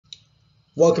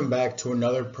Welcome back to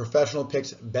another Professional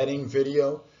Picks betting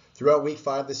video. Throughout week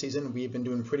 5 this season, we've been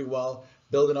doing pretty well,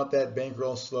 building up that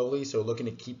bankroll slowly, so looking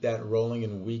to keep that rolling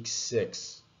in week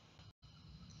 6.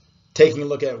 Taking a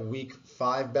look at week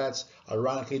 5 bets,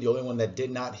 ironically, the only one that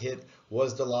did not hit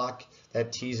was the lock,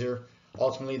 that teaser.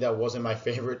 Ultimately, that wasn't my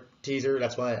favorite teaser.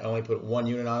 That's why I only put one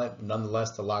unit on it.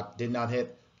 Nonetheless, the lock did not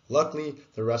hit. Luckily,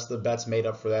 the rest of the bets made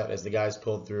up for that as the guys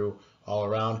pulled through all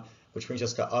around, which brings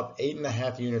us to up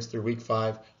 8.5 units through week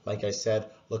 5. Like I said,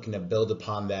 looking to build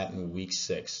upon that in week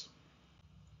 6.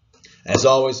 As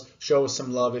always, show us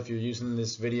some love if you're using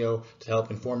this video to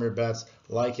help inform your bets.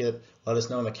 Like it, let us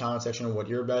know in the comment section what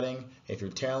you're betting, if you're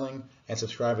tailing, and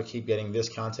subscribe to keep getting this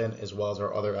content as well as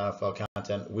our other NFL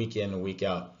content week in and week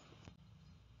out.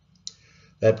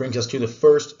 That brings us to the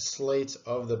first slate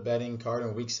of the betting card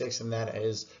in week 6, and that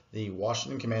is the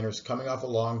Washington Commanders coming off a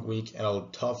long week and a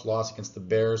tough loss against the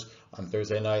Bears on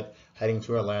Thursday night, heading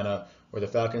to Atlanta, where the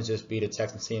Falcons just beat a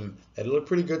Texans team that looked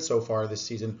pretty good so far this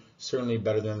season, certainly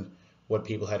better than what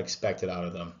people had expected out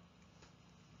of them.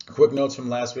 Quick notes from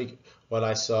last week, what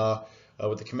I saw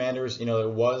with the Commanders, it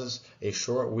was a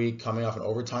short week coming off an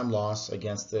overtime loss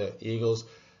against the Eagles.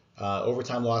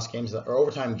 Overtime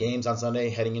games on Sunday,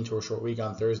 heading into a short week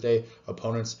on Thursday.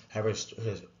 Opponents have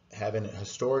an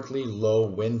historically low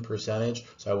win percentage,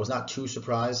 so I was not too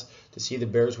surprised to see the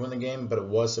Bears win the game, but it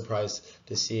was surprised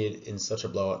to see it in such a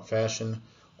blowout fashion.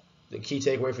 The key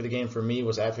takeaway for the game for me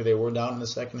was after they were down in the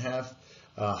second half,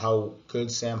 how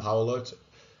good Sam Howell looked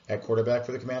at quarterback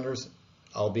for the Commanders,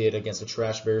 albeit against a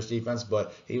trash Bears defense,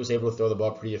 but he was able to throw the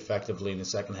ball pretty effectively in the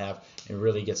second half and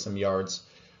really get some yards,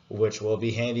 which will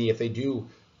be handy if they do,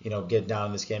 get down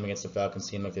in this game against the Falcons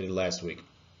team like they did last week.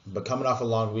 But coming off a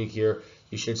long week here,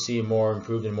 you should see a more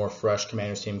improved and more fresh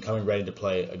Commanders team coming ready to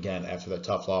play again after that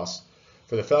tough loss.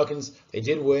 For the Falcons, they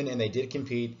did win and they did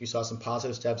compete. You saw some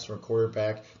positive steps from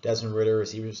quarterback Desmond Ridder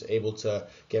as he was able to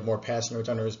get more passing yards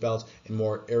under his belt and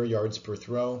more air yards per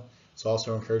throw. It's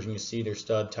also encouraging to see their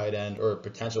stud tight end, or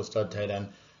potential stud tight end,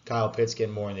 Kyle Pitts, get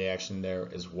more in the action there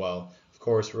as well. Of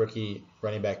course, rookie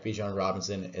running back Bijan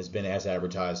Robinson has been as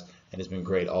advertised and has been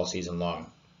great all season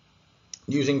long.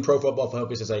 Using Pro Football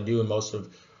Focus as I do in most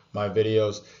of my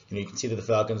videos, you can see that the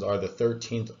Falcons are the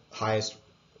 13th highest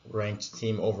ranked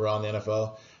team overall in the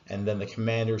NFL, and then the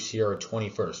Commanders here are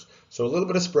 21st. So a little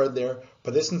bit of spread there,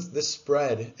 but this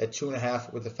spread at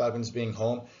 2.5 with the Falcons being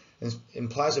home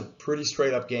implies a pretty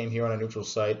straight up game here on a neutral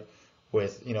site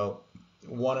with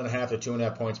 1.5 to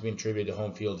 2.5 points being attributed to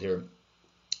home field here.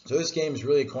 So this game is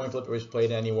really a coin flip. It was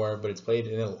played anywhere, but it's played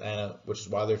in Atlanta, which is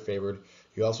why they're favored.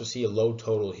 You also see a low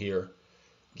total here.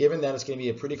 Given that it's going to be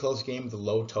a pretty close game with a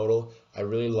low total, I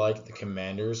really like the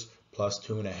Commanders plus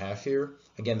 2.5 here.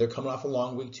 Again, they're coming off a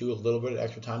long week too, a little bit of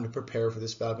extra time to prepare for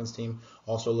this Falcons team.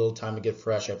 Also a little time to get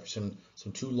fresh after some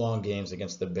 2 long games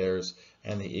against the Bears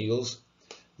and the Eagles.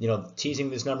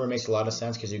 Teasing this number makes a lot of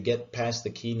sense because you get past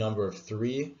the key number of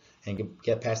 3 and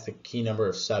get past the key number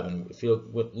of 7.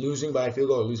 With losing by a field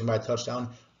goal or losing by a touchdown,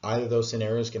 either of those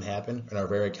scenarios can happen and are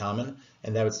very common,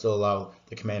 and that would still allow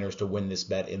the Commanders to win this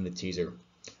bet in the teaser.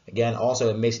 Again, also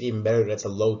it makes it even better that it's a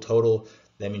low total.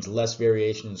 That means less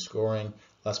variation in scoring,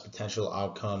 less potential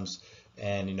outcomes,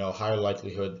 and higher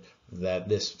likelihood that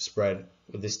this spread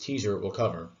with this teaser will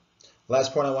cover.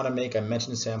 Last point I want to make, I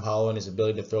mentioned Sam Howell and his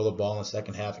ability to throw the ball in the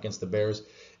second half against the Bears.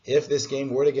 If this game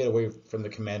were to get away from the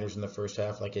Commanders in the first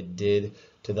half like it did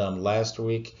to them last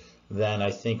week, then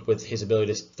I think with his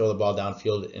ability to throw the ball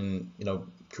downfield and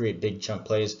create big chunk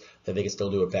plays, that they could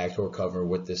still do a backdoor cover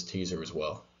with this teaser as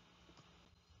well.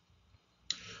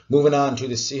 Moving on to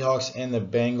the Seahawks and the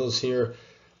Bengals here.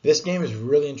 This game is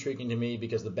really intriguing to me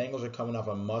because the Bengals are coming off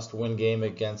a must-win game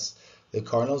against the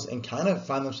Cardinals and kind of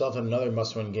find themselves in another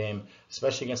must-win game,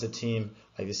 especially against a team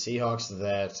like the Seahawks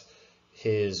that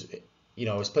has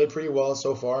played pretty well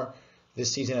so far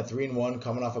this season at 3-1,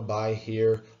 coming off a bye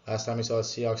here. Last time we saw the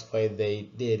Seahawks play, they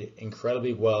did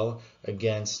incredibly well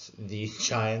against the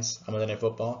Giants on Monday Night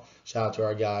Football. Shout out to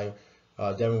our guy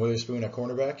Devin Witherspoon at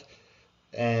cornerback.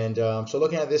 And so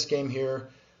looking at this game here,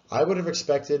 I would have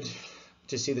expected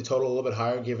to see the total a little bit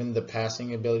higher given the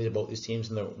passing ability of both these teams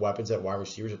and the weapons at wide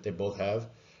receivers that they both have.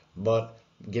 But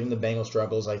given the Bengals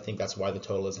struggles, I think that's why the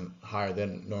total isn't higher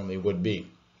than it normally would be.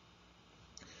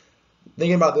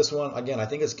 Thinking about this one, again, I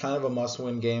think it's kind of a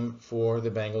must-win game for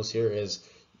the Bengals here, is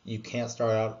you can't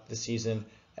start out the season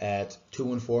at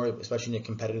 2-4, especially in a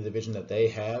competitive division that they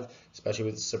have, especially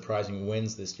with the surprising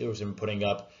wins the Steelers have been putting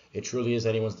up. It truly is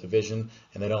anyone's division,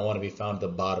 and they don't want to be found at the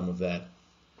bottom of that.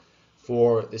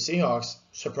 For the Seahawks,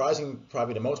 surprising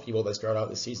probably to most people, they start out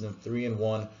the season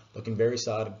 3-1, looking very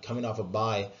solid, coming off a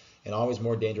bye. and always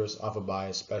more dangerous off a bye,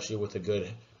 especially with a good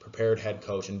prepared head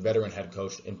coach and veteran head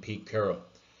coach in Pete Carroll.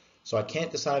 So I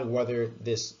can't decide whether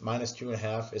this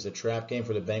 -2.5 is a trap game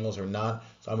for the Bengals or not.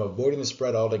 So I'm avoiding the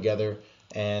spread altogether,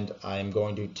 and I'm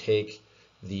going to take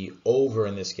the over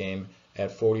in this game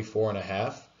at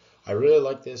 44.5. I really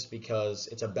like this because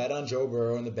it's a bet on Joe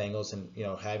Burrow and the Bengals, and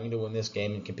having to win this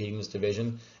game and competing in this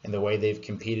division. And the way they've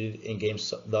competed in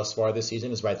games thus far this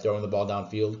season is by throwing the ball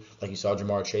downfield, like you saw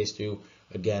Ja'Marr Chase do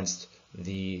against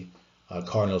the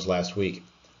Cardinals last week.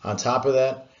 On top of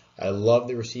that, I love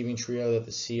the receiving trio that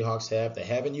the Seahawks have. They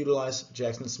haven't utilized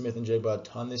Jackson Smith and Jigba a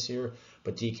ton this year,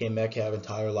 but DK Metcalf and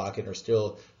Tyler Lockett are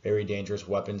still very dangerous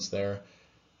weapons there.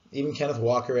 Even Kenneth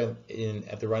Walker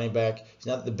at the running back, he's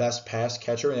not the best pass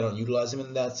catcher, and they don't utilize him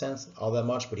in that sense all that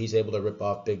much, but he's able to rip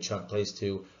off big chunk plays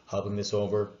too, helping this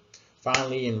over.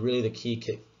 Finally, and really the key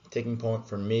ticking point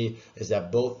for me is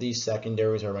that both these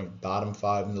secondaries are ranked bottom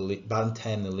 10 in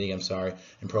the league,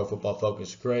 in Pro Football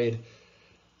Focus grade.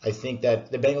 I think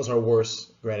that the Bengals are worse,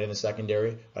 granted, in the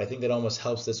secondary, but I think that almost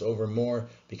helps this over more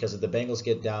because if the Bengals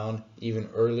get down even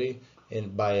early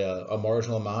and by a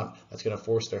marginal amount, that's going to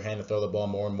force their hand to throw the ball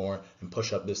more and more and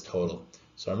push up this total.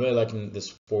 So I'm really liking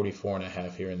this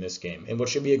 44.5 here in this game, and what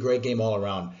should be a great game all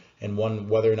around, and one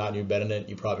whether or not you bet in it,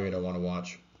 you probably going to want to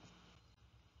watch.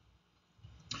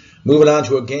 Moving on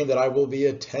to a game that I will be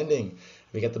attending.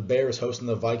 We got the Bears hosting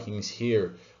the Vikings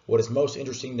here. What is most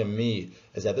interesting to me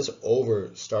is that this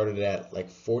over started at like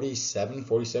 47,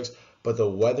 46, but the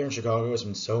weather in Chicago has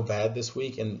been so bad this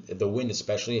week, and the wind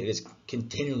especially, it is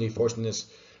continually forcing this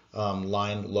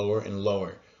line lower and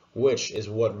lower, which is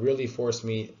what really forced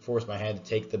my hand to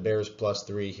take the Bears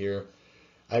 +3 here.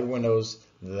 Everyone knows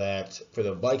that for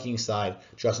the Vikings side,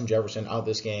 Justin Jefferson out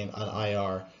this game on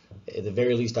IR, at the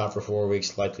very least out for 4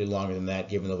 weeks, likely longer than that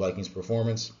given the Vikings'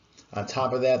 performance. On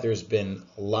top of that, there's been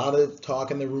a lot of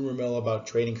talk in the rumor mill about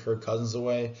trading Kirk Cousins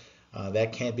away.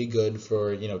 That can't be good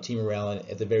for team morale, and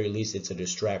at the very least, it's a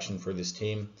distraction for this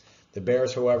team. The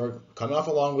Bears, however, coming off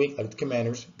a long week like the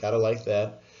Commanders, gotta like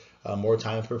that. More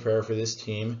time to prepare for this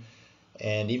team,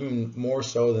 and even more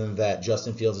so than that,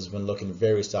 Justin Fields has been looking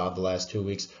very solid the last 2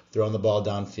 weeks, throwing the ball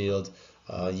downfield,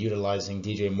 utilizing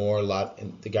DJ Moore a lot,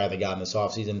 and the guy they got in this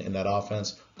offseason in that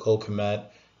offense, Cole Kmet,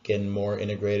 getting more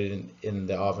integrated in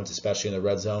the offense, especially in the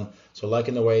red zone. So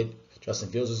liking the way Justin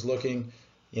Fields is looking,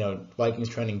 Vikings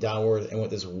trending downward, and with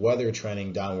this weather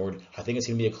trending downward, I think it's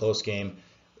going to be a close game.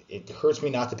 It hurts me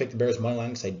not to pick the Bears money line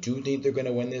because I do think they're going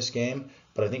to win this game,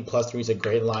 but I think +3 is a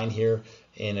great line here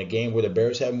in a game where the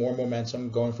Bears have more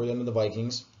momentum going for them than the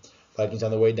Vikings. Vikings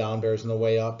on the way down, Bears on the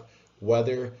way up.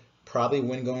 Weather, probably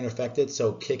wind going affected,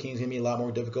 so kicking is going to be a lot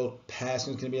more difficult.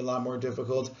 Passing is going to be a lot more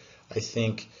difficult. I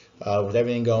think with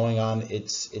everything going on,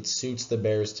 it suits the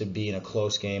Bears to be in a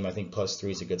close game. I think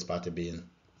 +3 is a good spot to be in.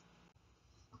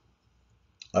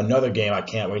 Another game I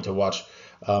can't wait to watch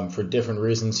for different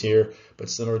reasons here, but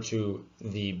similar to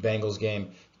the Bengals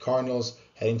game. Cardinals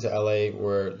heading to LA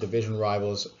where division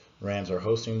rivals Rams are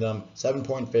hosting them.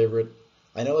 7-point favorite.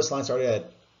 I know this line started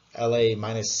at LA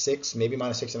 -6, maybe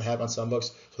 -6.5 on some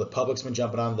books, so the public's been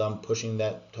jumping on them, pushing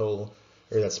that total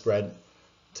or that spread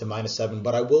to -7,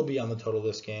 but I will be on the total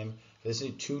this game. This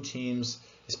is two teams,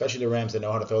 especially the Rams, that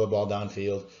know how to throw the ball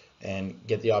downfield and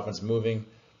get the offense moving.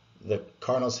 The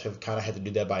Cardinals have kind of had to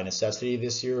do that by necessity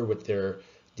this year with their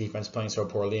defense playing so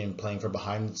poorly and playing from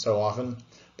behind so often.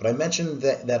 But I mentioned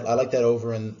that I like that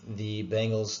over in the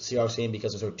Bengals-Seahawks game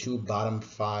because those are two bottom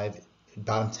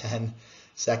 10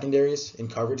 secondaries in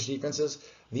coverage defenses.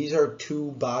 These are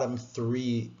two bottom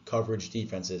 3 coverage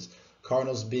defenses.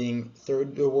 Cardinals being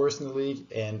third to worst in the league,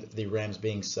 and the Rams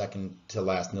being second to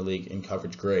last in the league in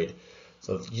coverage grade.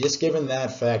 So just given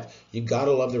that fact, you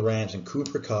gotta love the Rams and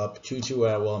Cooper Kupp, Tutu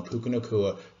Atwell, and Puka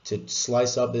Nacua to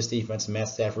slice up this defense. Matt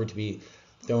Stafford to be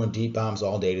throwing deep bombs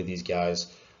all day to these guys.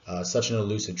 Such an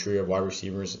elusive trio of wide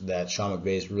receivers that Sean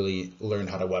McVay's really learned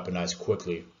how to weaponize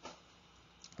quickly.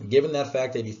 Given that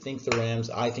fact that I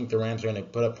think the Rams are going to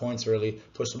put up points early,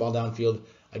 push the ball downfield.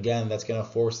 Again, that's going to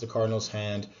force the Cardinals'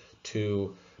 hand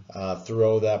to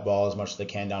throw that ball as much as they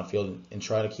can downfield and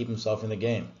try to keep himself in the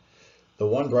game. The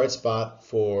one bright spot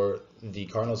for the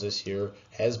Cardinals this year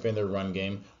has been their run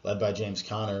game, led by James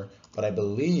Conner, but I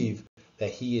believe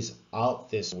that he is out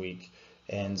this week,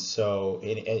 and so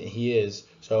he is.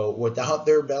 So without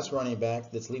their best running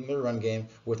back that's leading their run game,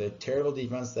 with a terrible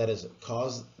defense that has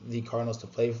caused the Cardinals to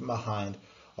play from behind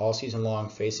all season long,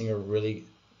 facing a really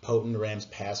potent Rams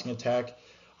passing attack,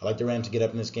 I like the Rams to get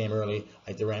up in this game early.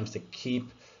 I like the Rams to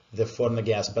keep the foot on the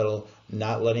gas pedal,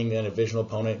 not letting a divisional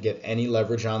opponent get any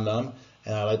leverage on them.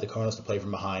 And I like the Cardinals to play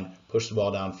from behind, push the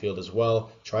ball downfield as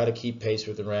well, try to keep pace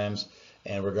with the Rams,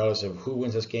 And regardless of who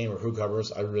wins this game or who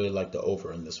covers, I really like the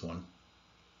over in this one.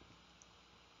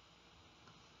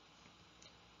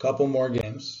 Couple more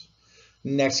games.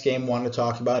 Next game wanted to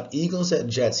talk about Eagles at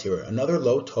Jets here. Another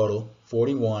low total,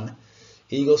 41.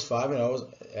 Eagles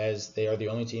 5-0 as they are the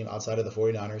only team outside of the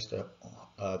 49ers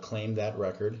to claim that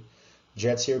record.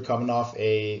 Jets here coming off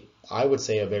I would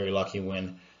say a very lucky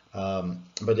win, but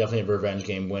definitely a revenge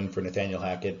game win for Nathaniel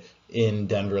Hackett in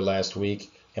Denver last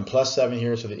week. And +7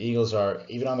 here, so the Eagles are,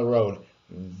 even on the road,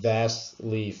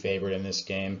 vastly favored in this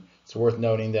game. It's worth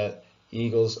noting that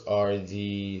Eagles are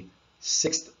the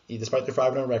sixth, despite their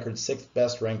 5-0 record, sixth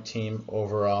best ranked team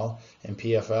overall in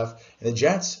PFF. And the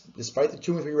Jets, despite the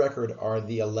 2-3 record, are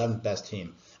the 11th best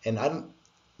team. And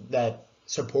that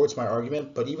supports my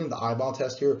argument, but even the eyeball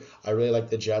test here, I really like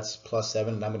the Jets +7,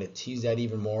 and I'm going to tease that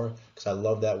even more because I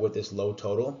love that with this low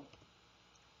total.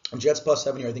 Jets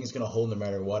 +7 here, I think it's going to hold no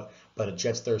matter what, but a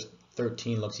Jets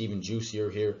 13 looks even juicier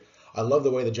here. I love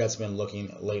the way the Jets have been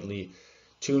looking lately.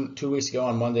 Two weeks ago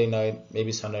on Monday night,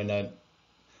 maybe Sunday night,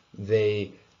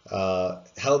 they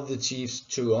held the Chiefs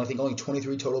to only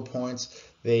 23 total points.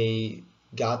 They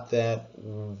got the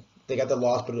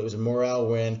loss, but it was a morale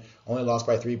win. Only lost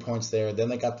by 3 points there. Then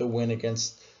they got the win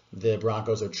against the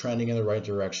Broncos. They're trending in the right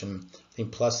direction. I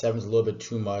think +7 is a little bit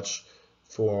too much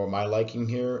for my liking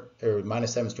here, or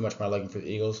 -7 is too much for my liking for the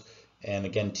Eagles. And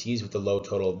again, tease with the low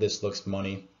total. This looks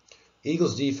money.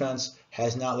 Eagles defense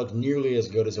has not looked nearly as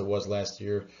good as it was last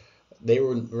year. They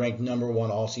were ranked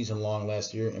 #1 all season long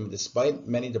last year, and despite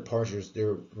many departures,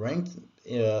 they're ranked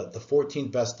the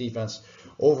 14th best defense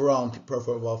overall in Pro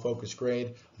Football Focus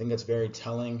grade. I think that's very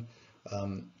telling.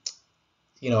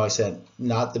 I said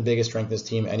not the biggest strength of this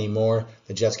team anymore.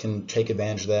 The Jets can take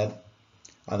advantage of that.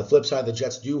 On the flip side, the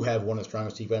Jets do have one of the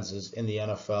strongest defenses in the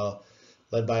NFL,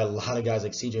 led by a lot of guys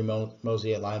like C.J.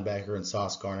 Mosley at linebacker and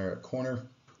Sauce Gardner at corner.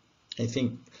 I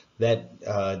think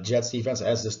that Jets defense,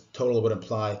 as this total would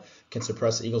imply, can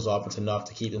suppress the Eagles offense enough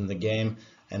to keep them in the game.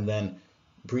 And then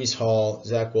Breece Hall,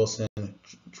 Zach Wilson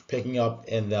picking up,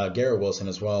 and Garrett Wilson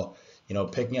as well,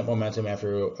 picking up momentum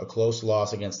after a close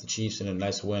loss against the Chiefs and a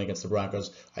nice win against the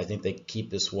Broncos. I think they keep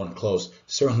this one close.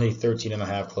 Certainly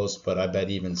 13.5 close, but I bet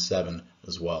even 7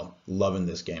 as well. Loving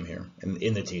this game here, and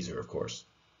in the teaser, of course.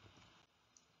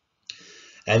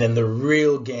 And then the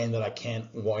real game that I can't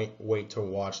wait to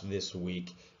watch this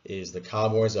week is the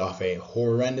Cowboys off a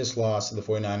horrendous loss to the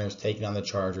 49ers, taking on the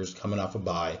Chargers, coming off a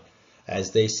bye.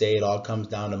 As they say, it all comes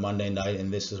down to Monday night,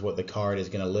 and this is what the card is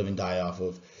going to live and die off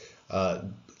of.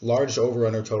 Large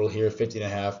over-under total here,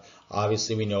 50.5.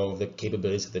 Obviously, we know the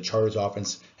capabilities that the Chargers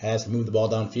offense has to move the ball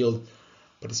downfield.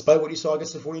 But despite what you saw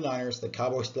against the 49ers, the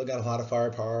Cowboys still got a lot of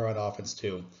firepower on offense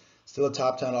too. Still a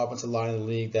top 10 offensive line in the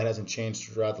league. That hasn't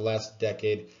changed throughout the last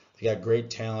decade. They got great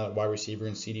talent at wide receiver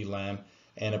in CeeDee Lamb,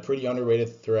 and a pretty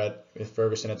underrated threat with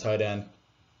Ferguson at tight end.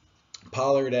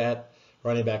 Pollard at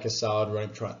running back is solid. Running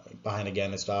behind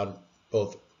again is solid.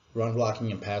 Both run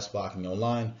blocking and pass blocking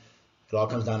O-line. It all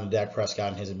comes down to Dak Prescott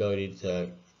and his ability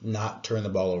to not turn the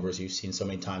ball over, as you've seen so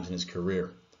many times in his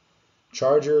career.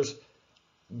 Chargers,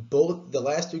 both the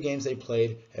last 2 games they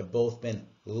played have both been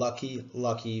lucky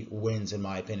wins, in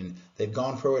my opinion. They've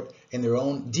gone for it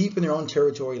deep in their own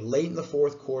territory, late in the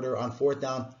 4th quarter on 4th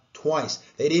down twice.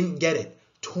 They didn't get it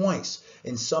twice,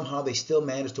 and somehow they still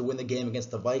managed to win the game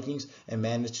against the Vikings and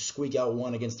managed to squeak out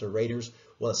one against the Raiders.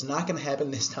 Well, it's not going to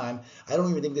happen this time. I don't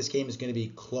even think this game is going to be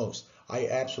close. I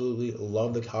absolutely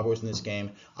love the Cowboys in this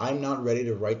game. I'm not ready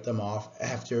to write them off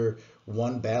after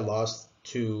one bad loss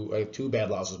to 2 bad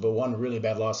losses, but one really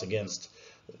bad loss against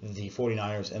the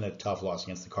 49ers and a tough loss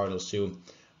against the Cardinals too.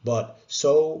 But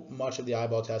so much of the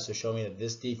eyeball test is showing me that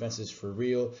this defense is for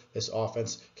real. This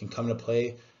offense can come to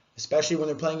play, especially when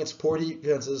they're playing against poor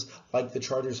defenses like the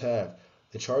Chargers have.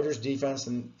 The Chargers defense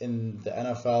in the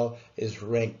NFL is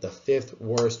ranked the 5th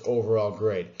worst overall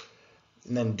grade.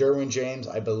 And then Derwin James,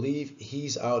 I believe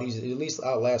he's out. He's at least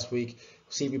out last week.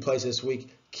 See if he plays this week.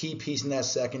 Key piece in that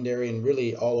secondary and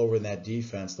really all over in that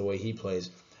defense, the way he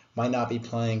plays. Might not be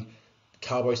playing.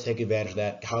 Cowboys take advantage of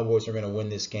that. Cowboys are going to win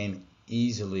this game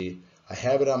easily. I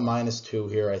have it on -2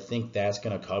 here. I think that's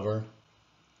going to cover.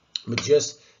 But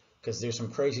just because there's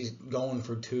some crazies going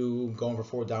for 2, going for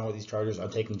 4 down with these Chargers,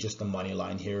 I'm taking just the money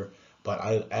line here. But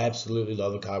I absolutely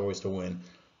love the Cowboys to win.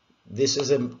 This is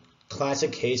a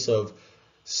classic case of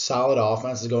solid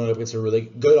offense is going up against a really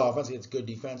good offense against good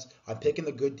defense. I'm picking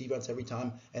the good defense every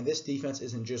time, and this defense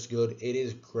isn't just good. It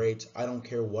is great. I don't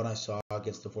care what I saw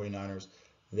against the 49ers.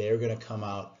 They're going to come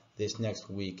out this next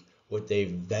week with a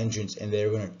vengeance, and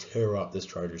they're going to tear up this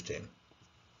Chargers team.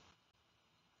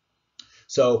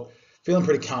 So Feeling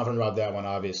pretty confident about that one,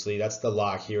 obviously. That's the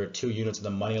lock here at 2 units of the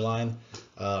money line.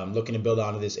 Looking to build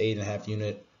onto this 8.5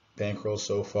 unit bankroll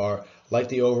so far. Like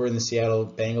the over in the Seattle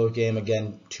Bengals game.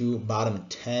 Again, 2 bottom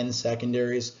 10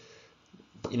 secondaries.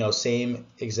 Same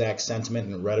exact sentiment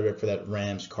and rhetoric for that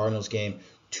Rams-Cardinals game.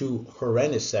 2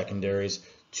 horrendous secondaries,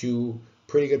 2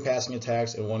 pretty good passing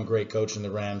attacks, and 1 great coach in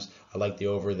the Rams. I like the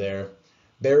over there.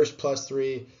 Bears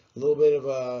 +3, a little bit of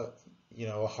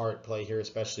a heart play here,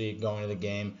 especially going into the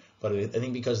game. But I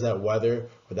think because of that weather,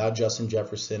 without Justin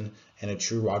Jefferson and a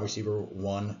true wide receiver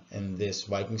 1 in this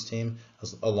Vikings team,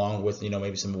 along with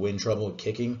maybe some wind trouble with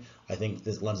kicking, I think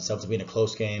this lends itself to being a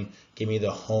close game. Give me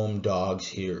the home dogs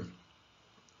here.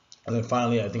 And then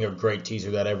finally, I think a great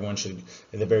teaser that everyone should,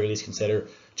 at the very least, consider.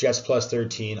 Jets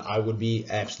 +13. I would be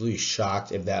absolutely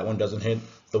shocked if that one doesn't hit.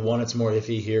 The one that's more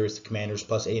iffy here is the Commanders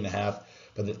 +8.5.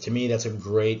 But to me, that's a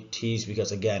great tease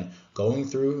because, again, going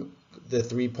through the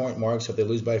 3-point mark, so if they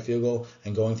lose by a field goal,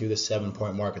 and going through the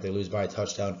 7-point mark if they lose by a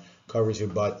touchdown, covers your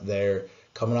butt there.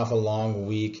 Coming off a long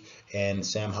week, and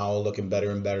Sam Howell looking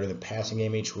better and better in the passing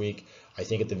game each week. I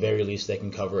think at the very least they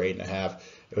can cover 8.5.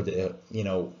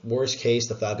 Worst case,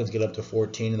 the Falcons get up to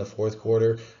 14 in the fourth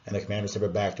quarter, and the Commanders have a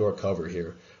backdoor cover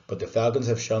here. But the Falcons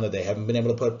have shown that they haven't been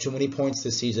able to put up too many points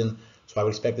this season, so I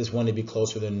would expect this one to be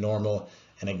closer than normal.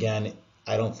 And again,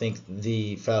 I don't think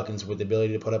the Falcons, with the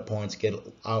ability to put up points, get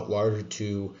out larger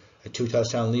to a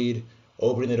 2-touchdown lead,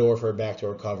 opening the door for a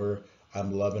backdoor cover.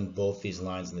 I'm loving both these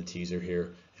lines in the teaser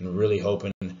here and really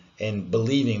hoping and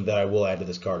believing that I will add to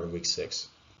this card in Week 6.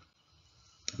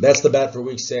 That's the bet for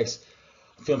Week 6.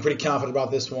 I'm feeling pretty confident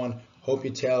about this one. Hope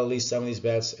you tail at least some of these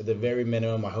bets. At the very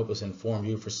minimum, I hope this informed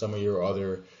you for some of your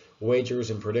other wagers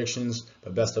and predictions.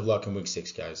 But best of luck in Week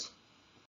 6, guys.